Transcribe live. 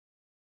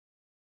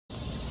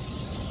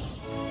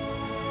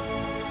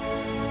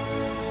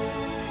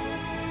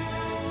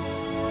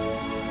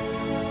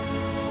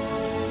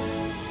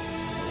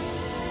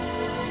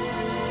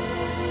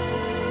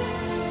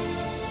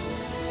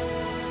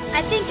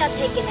I think I'll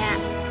take a nap.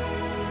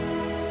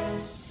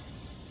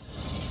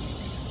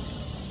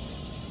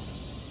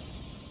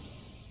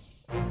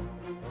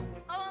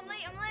 Oh, I'm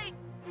late, I'm late.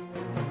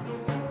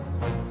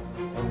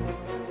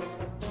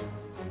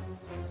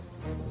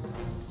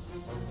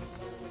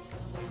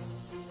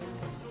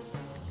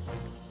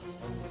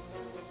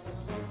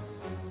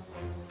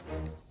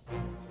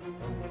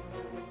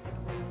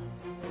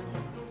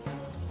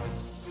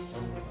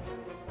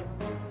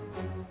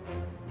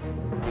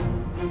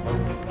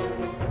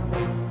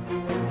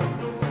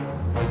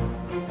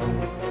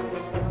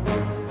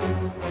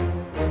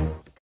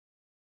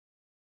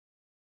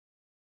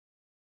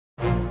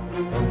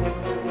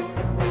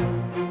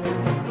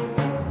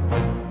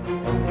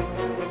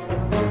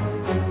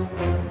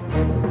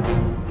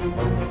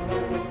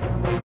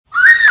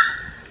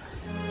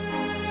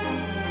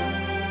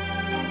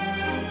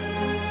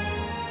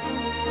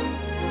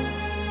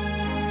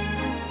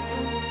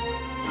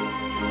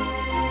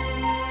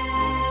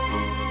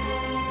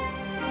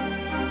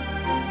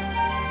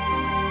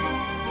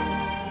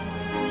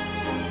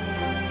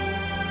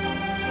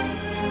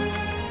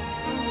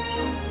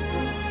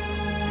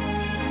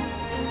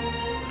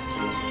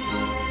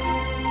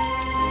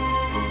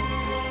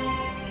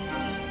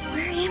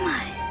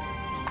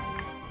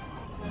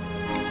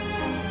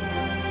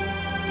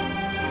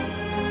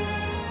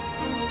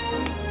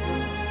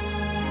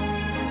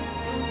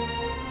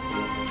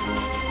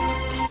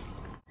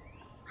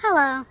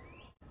 Hello.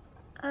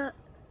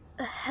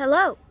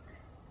 Hello.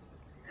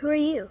 Who are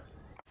you?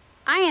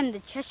 I am the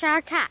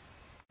Cheshire Cat.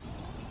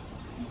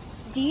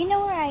 Do you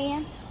know where I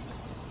am?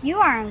 You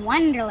are in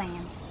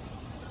Wonderland.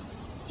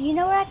 Do you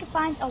know where I could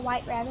find a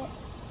white rabbit?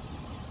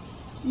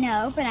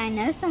 No, but I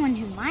know someone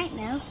who might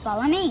know.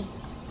 Follow me.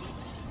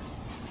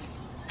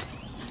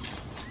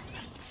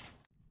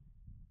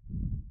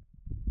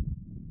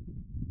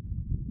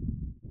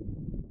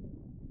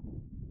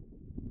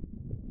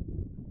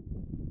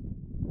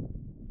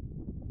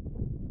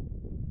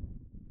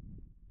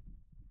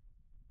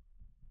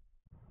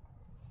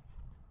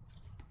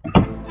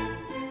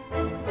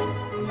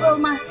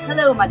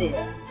 Hello, my dear.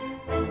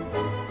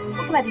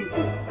 What can I do for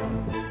you?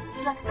 Would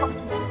you like a cup of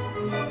tea?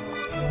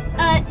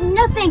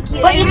 No thank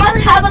you. But you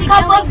must have a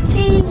cup of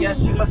tea!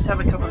 Yes, you must have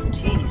a cup of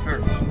tea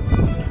first.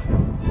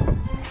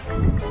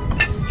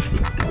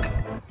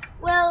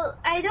 Well,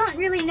 I don't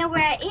really know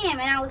where I am,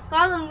 and I was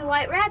following the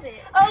white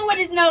rabbit. Oh, it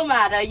is no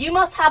matter. You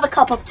must have a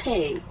cup of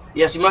tea.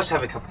 Yes, you must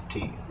have a cup of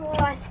tea. Well,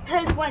 I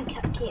suppose one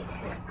cup can't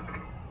hurt.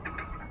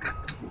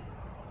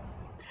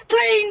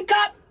 Clean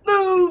cup,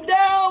 move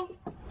down!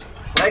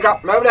 Wake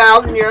up, move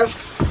down,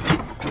 yes.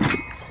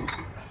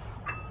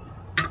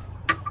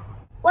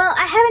 Well,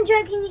 I haven't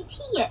drunk any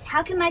tea yet.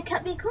 How can my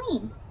cup be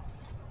clean?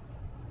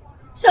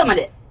 So, my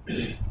dear,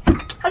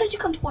 how did you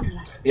come to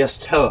Wonderland? Yes,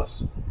 tell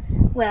us.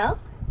 Well,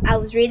 I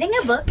was reading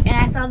a book, and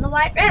I saw the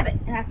white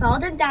rabbit, and I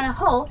followed him down a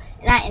hole,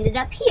 and I ended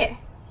up here.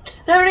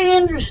 Very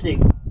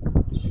interesting.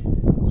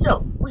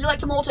 So, would you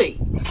like some more tea?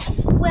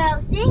 Well,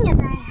 seeing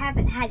as I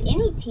haven't had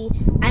any tea,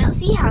 I don't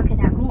see how I could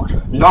have more.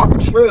 Not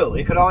true.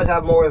 You could always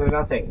have more than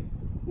nothing.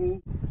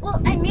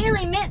 Well, I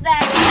merely meant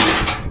that...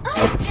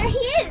 Oh, there he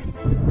is!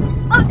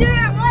 Oh dear,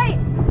 I'm late!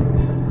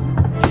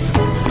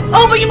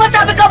 Oh, but you must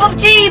have a cup of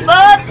tea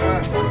first!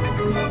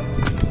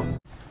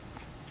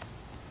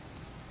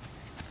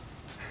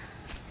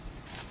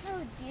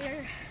 Oh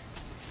dear,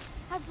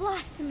 I've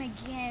lost him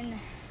again.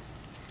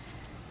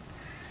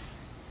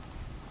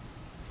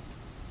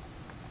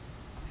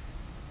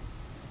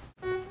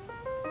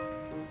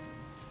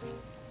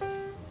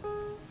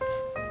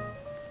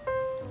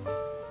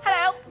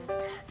 Hello.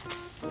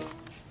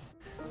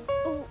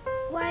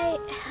 Why,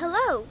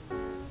 hello.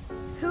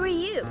 Who are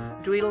you?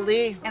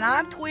 Tweedledee. And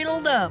I'm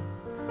Tweedledum.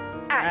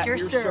 At your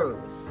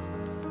service.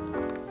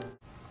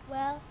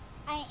 Well,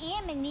 I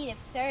am in need of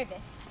service.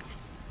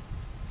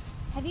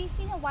 Have you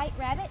seen a white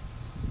rabbit?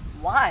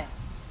 Why?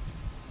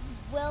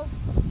 Well,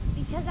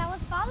 because I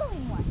was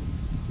following one.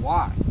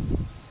 Why?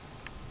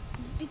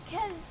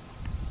 Because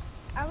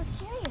I was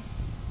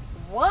curious.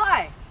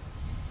 Why?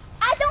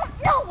 I don't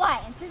know why,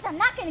 and since I'm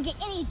not going to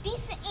get any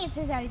decent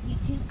answers out of you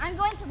two, I'm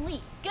going to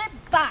leave.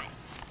 Goodbye.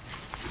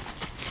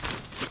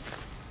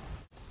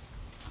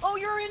 Oh,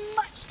 you're in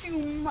much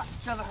too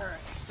much of a hurry.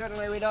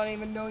 Certainly we don't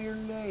even know your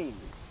name.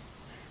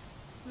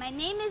 My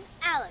name is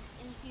Alice,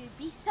 and if you would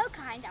be so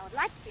kind, I would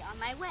like to be on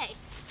my way.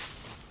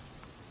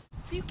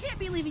 You can't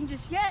be leaving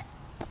just yet.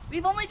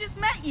 We've only just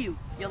met you.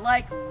 You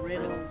like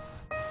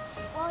riddles.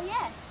 Well,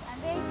 yes, I'm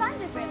very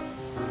fond of riddles,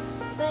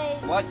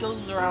 but What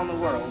goes around the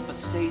world but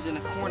stays in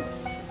a corner?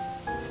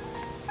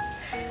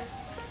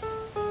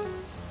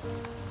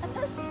 a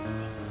postage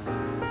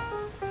stamp.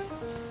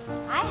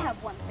 I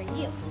have one for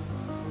you.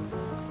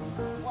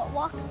 What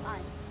walks on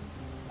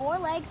 4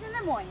 legs in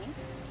the morning,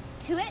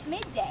 2 at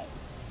midday,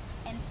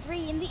 and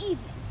 3 in the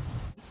evening?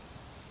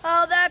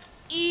 Oh, that's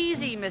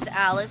easy, Miss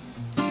Alice.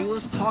 She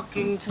was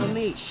talking to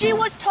me. She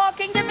was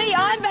talking to me.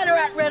 I'm better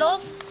at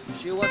riddles.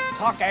 She was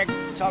talking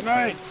to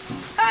me.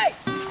 Hey!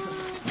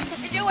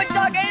 You were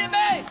talking to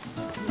me!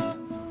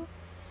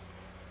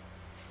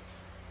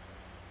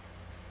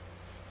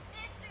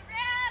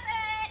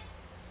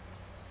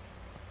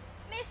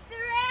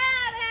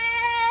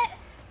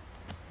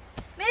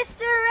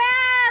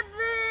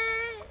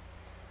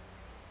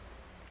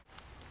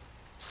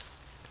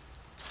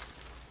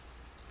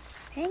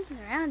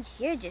 around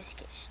here just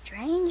gets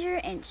stranger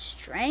and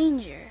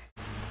stranger.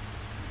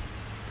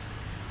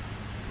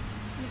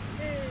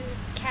 Mr.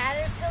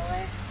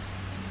 Caterpillar?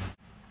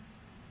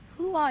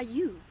 Who are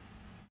you?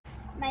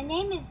 My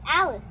name is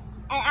Alice,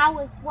 and I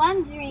was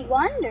wondering...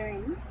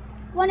 Wondering?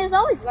 One is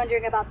always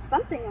wondering about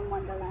something in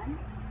Wonderland.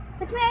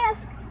 But may I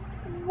ask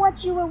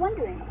what you were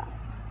wondering about?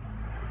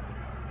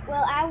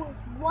 Well, I was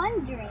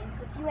wondering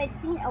if you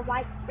had seen a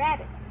white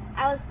rabbit.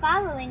 I was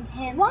following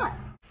him. What?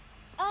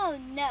 Oh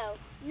no,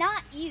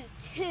 not you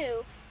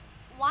too.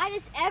 Why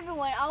does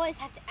everyone always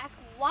have to ask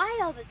why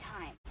all the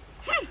time?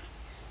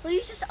 Well, you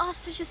just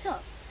asked it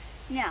yourself.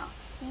 Now,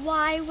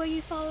 why were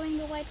you following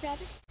the white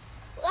rabbit?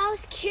 Well, I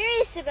was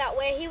curious about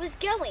where he was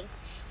going.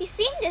 He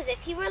seemed as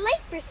if he were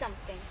late for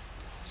something.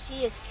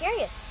 She is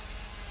curious.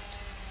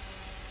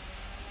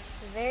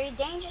 It's very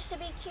dangerous to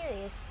be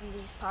curious in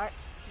these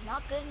parts.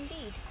 Not good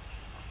indeed.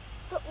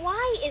 But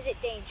why is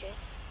it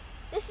dangerous?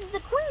 This is the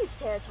Queen's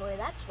territory,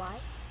 that's why.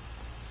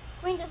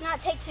 Queen does not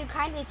take too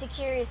kindly to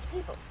curious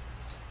people.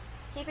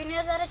 Keep your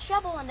nose out of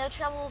trouble and no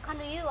trouble will come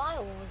to you, I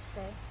always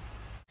say.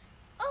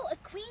 Oh, a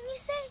queen, you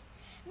say?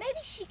 Maybe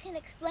she can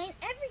explain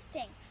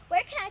everything.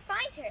 Where can I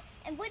find her,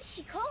 and what is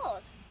she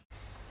called?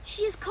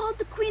 She is called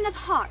the Queen of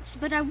Hearts,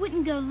 but I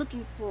wouldn't go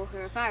looking for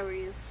her if I were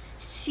you.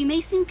 She may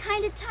seem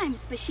kind at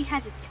times, but she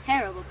has a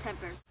terrible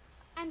temper.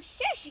 I'm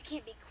sure she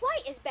can't be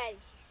quite as bad as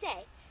you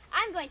say.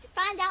 I'm going to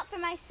find out for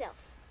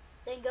myself.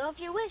 Then go if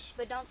you wish,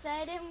 but don't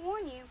say I didn't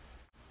warn you.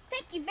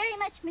 Thank you very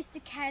much,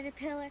 Mr.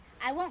 Caterpillar.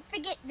 I won't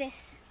forget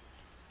this.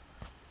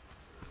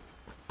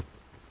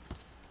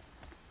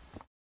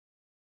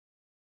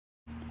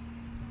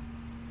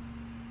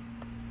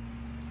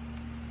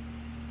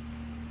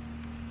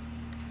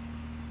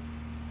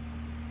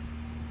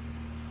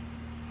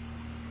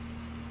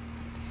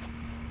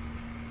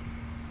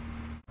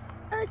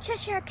 Oh,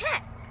 Cheshire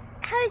Cat,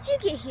 how did you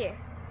get here?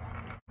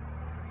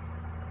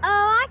 Oh,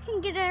 I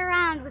can get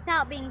around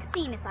without being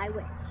seen if I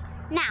wish.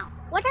 Now,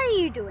 what are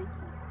you doing here?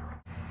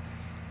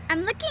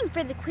 I'm looking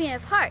for the Queen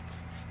of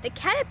Hearts. The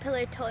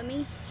caterpillar told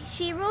me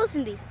she rules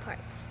in these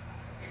parts.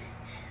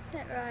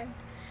 That rhymed.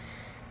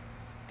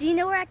 Do you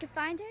know where I could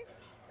find her?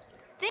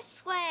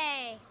 This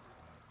way.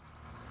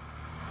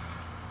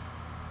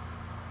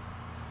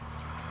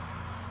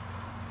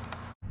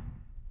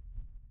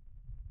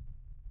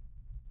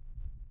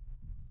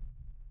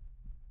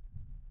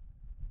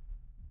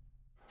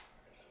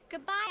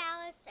 Goodbye,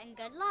 Alice, and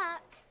good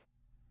luck.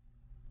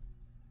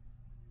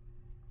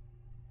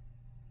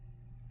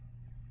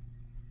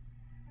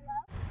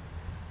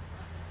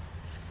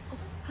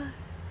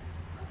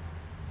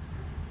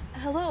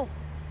 Hello,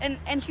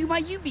 and who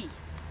might you be?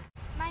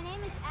 My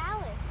name is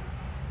Alice.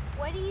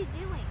 What are you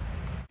doing?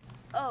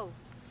 Oh,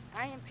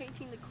 I am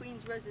painting the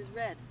Queen's roses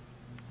red.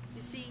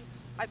 You see,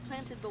 I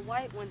planted the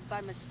white ones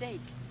by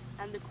mistake,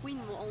 and the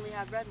Queen will only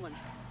have red ones,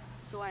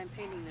 so I am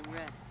painting them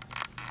red.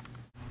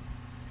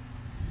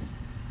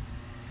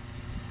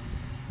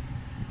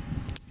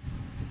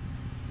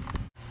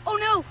 Oh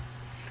no!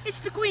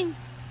 It's the Queen!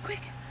 Quick!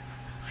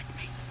 Hide the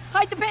paint!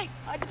 Hide the paint!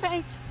 Hide the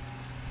paint!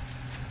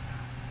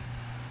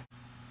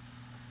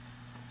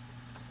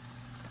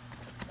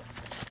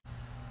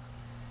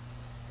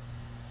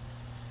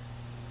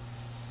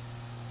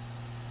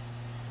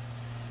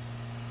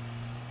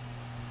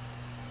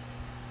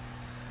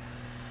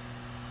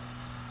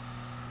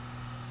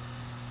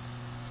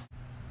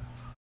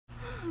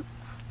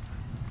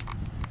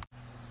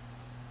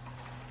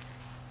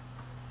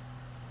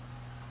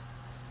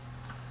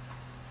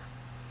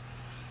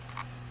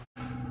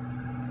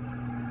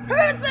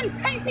 Who's been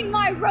painting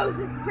my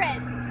roses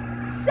red?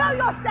 Show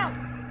yourself!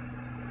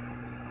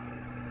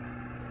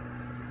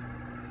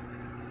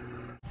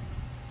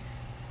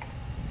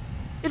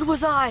 It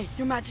was I,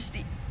 Your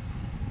Majesty.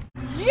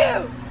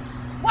 You!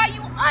 Why,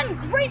 you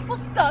ungrateful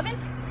servant!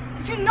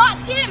 Did you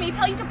not hear me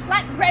tell you to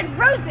plant red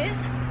roses?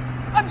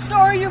 I'm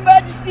sorry, Your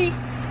Majesty.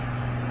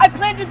 I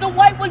planted the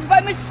white ones by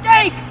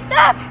mistake.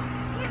 Stop!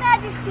 Your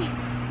Majesty!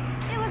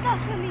 It was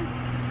also me.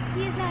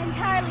 He is not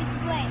entirely to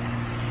blame.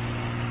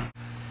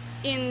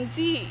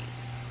 Indeed.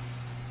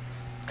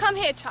 Come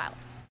here, child.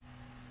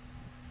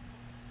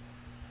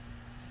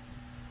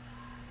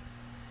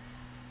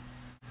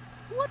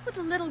 What would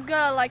a little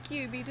girl like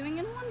you be doing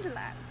in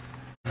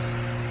Wonderlands?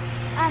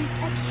 I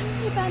came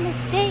here by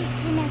mistake,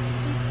 Your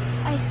Majesty.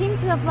 I seem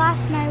to have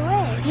lost my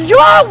way.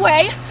 Your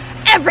way?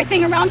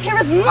 Everything around here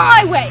is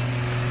my way.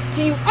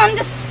 Do you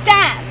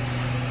understand?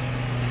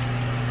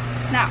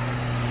 Now,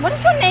 what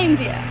is your name,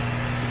 dear?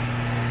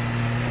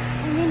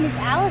 My name is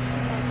Alice,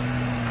 Your Majesty.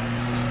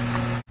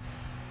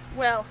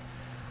 Well,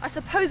 I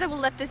suppose I will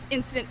let this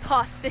incident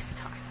pass this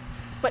time,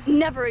 but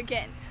never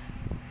again.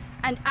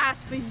 And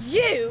as for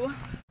you,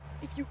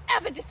 if you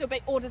ever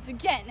disobey orders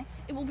again,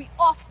 it will be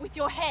off with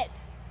your head.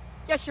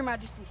 Yes, Your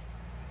Majesty.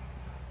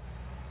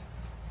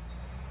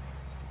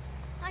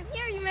 I'm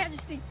here, Your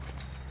Majesty.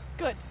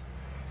 Good.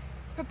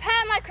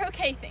 Prepare my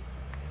croquet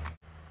things.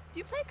 Do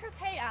you play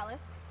croquet,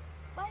 Alice?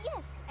 Why,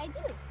 yes, I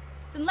do.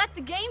 Then let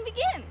the game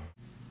begin.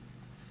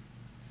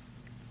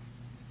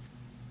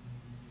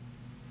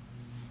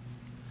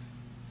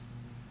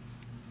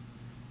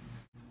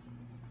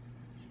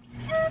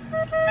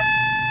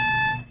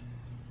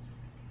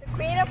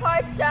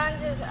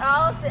 challenges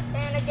Alice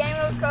in a game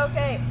of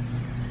croquet.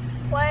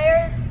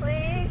 Players,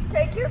 please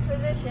take your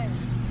positions.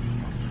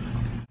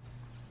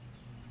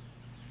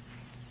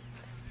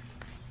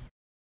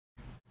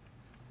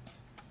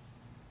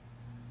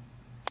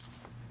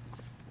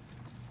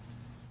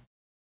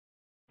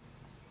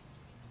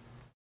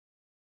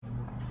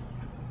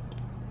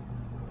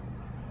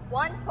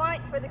 One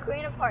point for the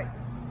Queen of Hearts.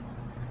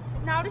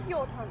 Now it is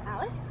your turn,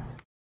 Alice.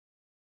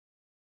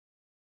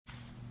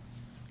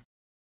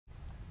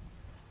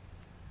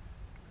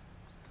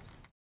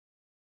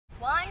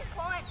 One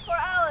point for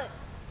Alice.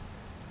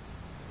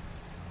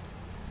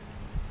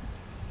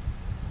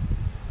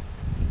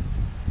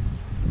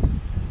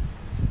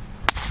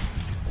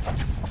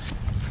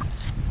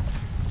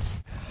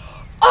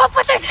 Off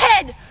with his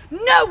head!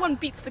 No one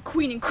beats the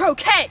Queen in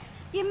croquet!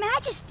 Your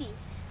Majesty,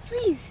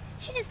 please,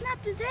 she does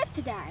not deserve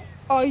to die.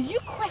 Are you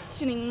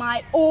questioning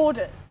my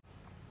orders?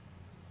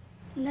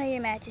 No,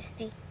 Your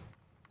Majesty.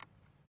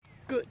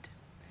 Good.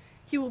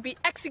 He will be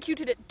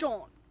executed at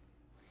dawn.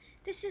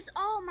 This is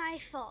all my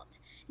fault.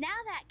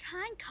 Now that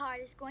kind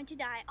card is going to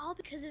die all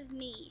because of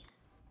me.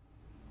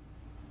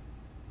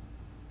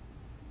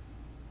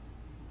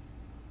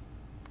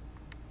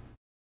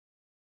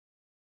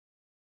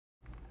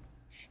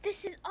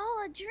 This is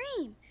all a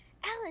dream.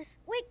 Alice,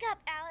 wake up,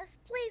 Alice.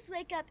 Please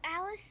wake up,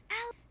 Alice.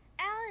 Alice,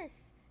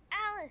 Alice,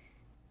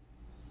 Alice.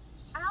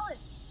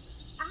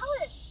 Alice!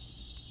 Alice!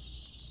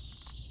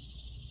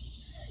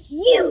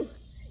 You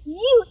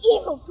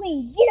evil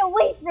queen, get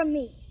away from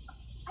me.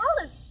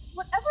 Alice!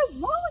 Whatever's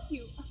wrong with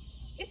you?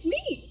 It's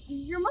me,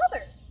 your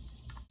mother.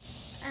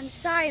 I'm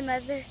sorry,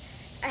 Mother.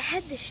 I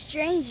had the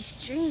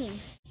strangest dream.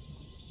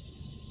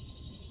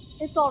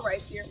 It's all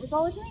right, dear. It was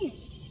all a dream.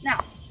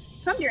 Now,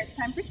 come here. It's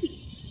time for tea.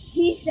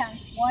 He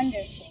sounds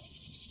wonderful.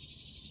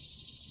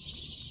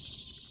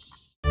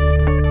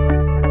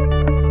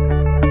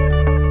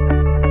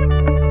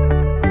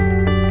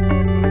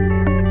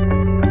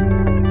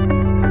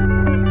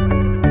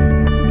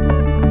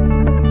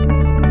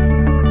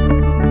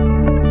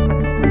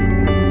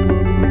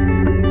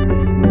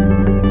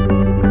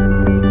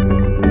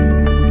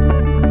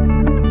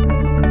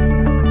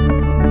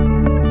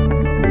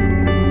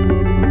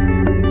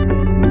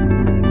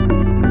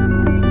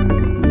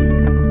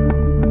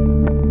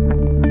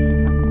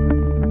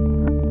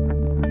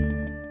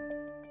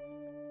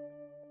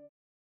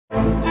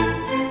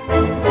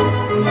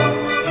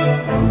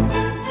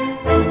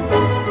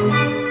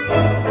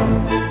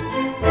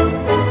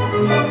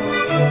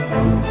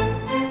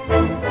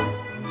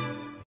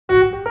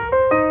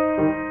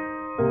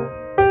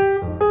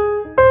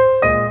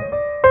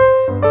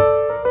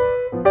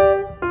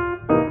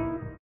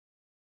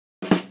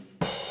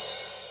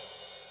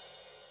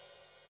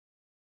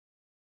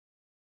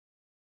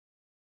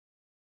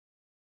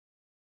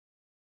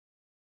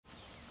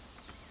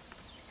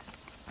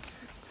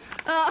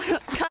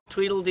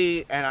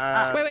 Tweedledee and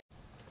Wait.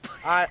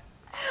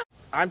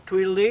 I'm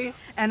Tweedledee.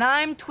 And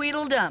I'm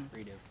Tweedledum.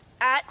 Redo.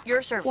 At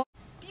your service.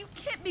 You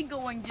can't be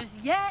going just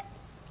yet.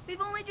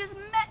 We've only just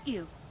met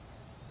you.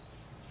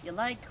 You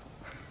like?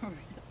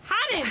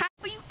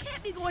 But you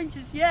can't be going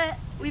just yet.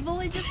 We've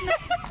only just met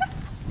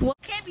you. Well,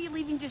 can't be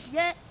leaving just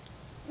yet.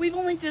 We've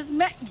only just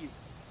met you.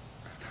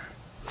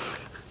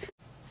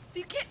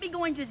 You can't be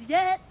going just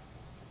yet.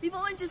 We've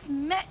only just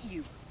met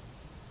you.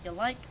 You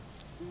like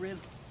ribbon?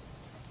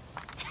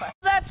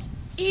 That's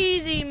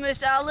easy,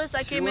 Miss Alice.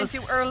 I came in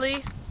too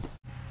early.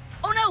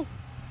 Oh no!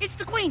 It's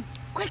the Queen!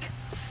 Quick!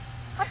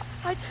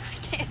 I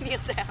can't kneel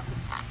down.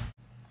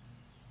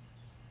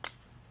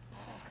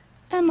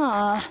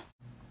 Emma.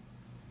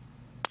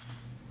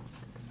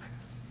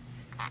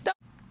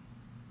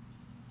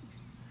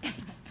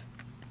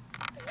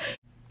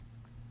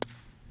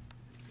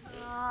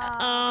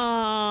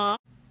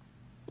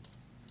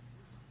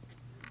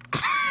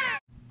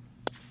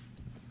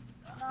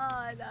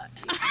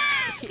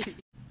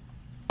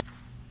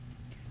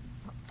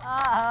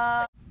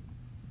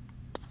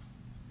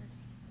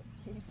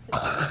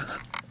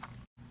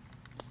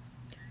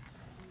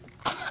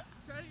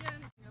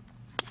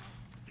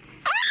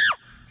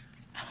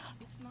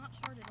 It's not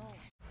hard at all.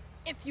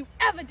 If you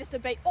ever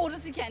disobey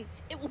orders again,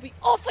 it will be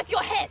off with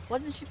your head!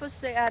 Wasn't she supposed to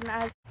say add an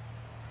as?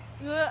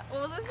 What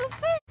was I supposed to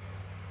say?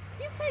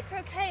 Do you play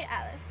croquet,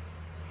 Alice?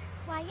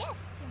 Why, yes,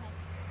 Your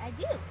Majesty, I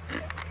do.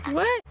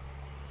 What?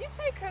 Do you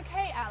play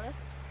croquet,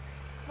 Alice?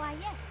 Why,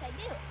 yes, I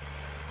do.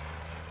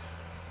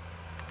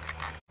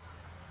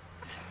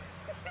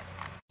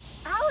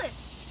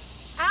 Alice!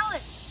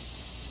 Alice!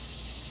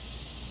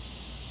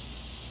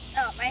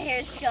 Oh, my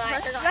hair's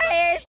gone. My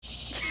hair's...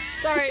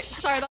 Sorry.